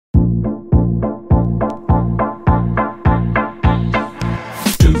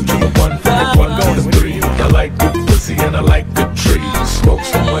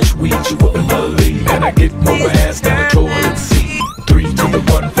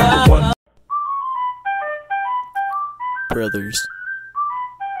Brothers,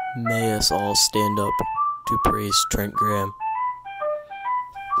 may us all stand up to praise Trent Graham.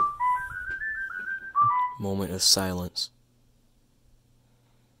 Moment of silence.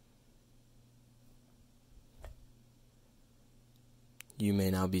 You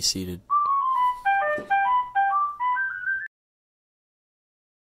may now be seated.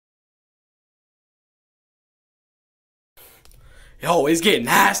 Yo, it's getting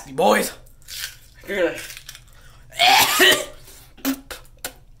nasty, boys.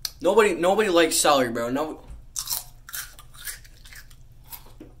 Nobody likes celery, bro. No.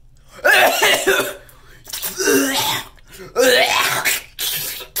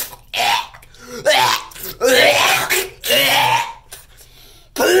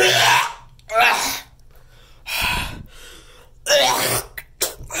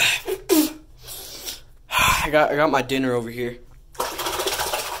 I got my dinner over here. Let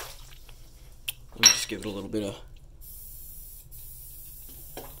me just give it a little bit of.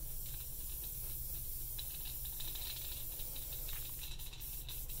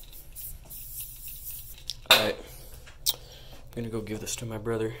 Alright. I'm gonna go give this to my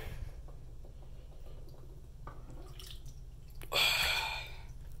brother.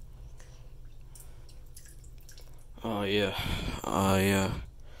 Oh yeah.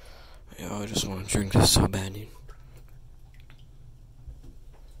 Yeah, I just want to drink this so bad, dude.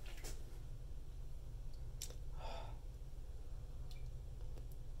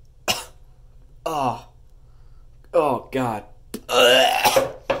 Oh God.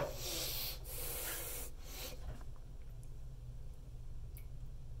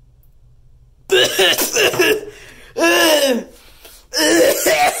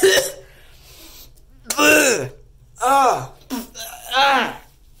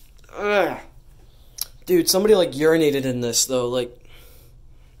 Dude, somebody like urinated in this though. Like,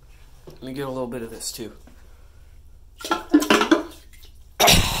 let me get a little bit of this too.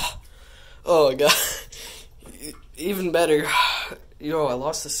 Oh God. Even better. Yo, I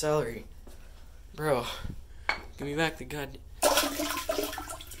lost the celery. Bro, give me back the god.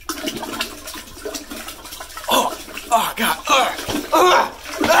 Oh God.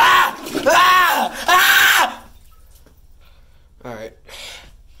 Alright.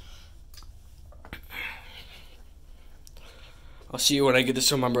 I'll see you when I get this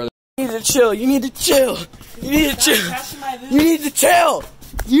to my brother. You need to chill. You need to chill. You need to chill. You need to chill.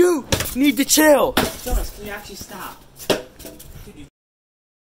 You need to chill. Jonas, can you actually stop?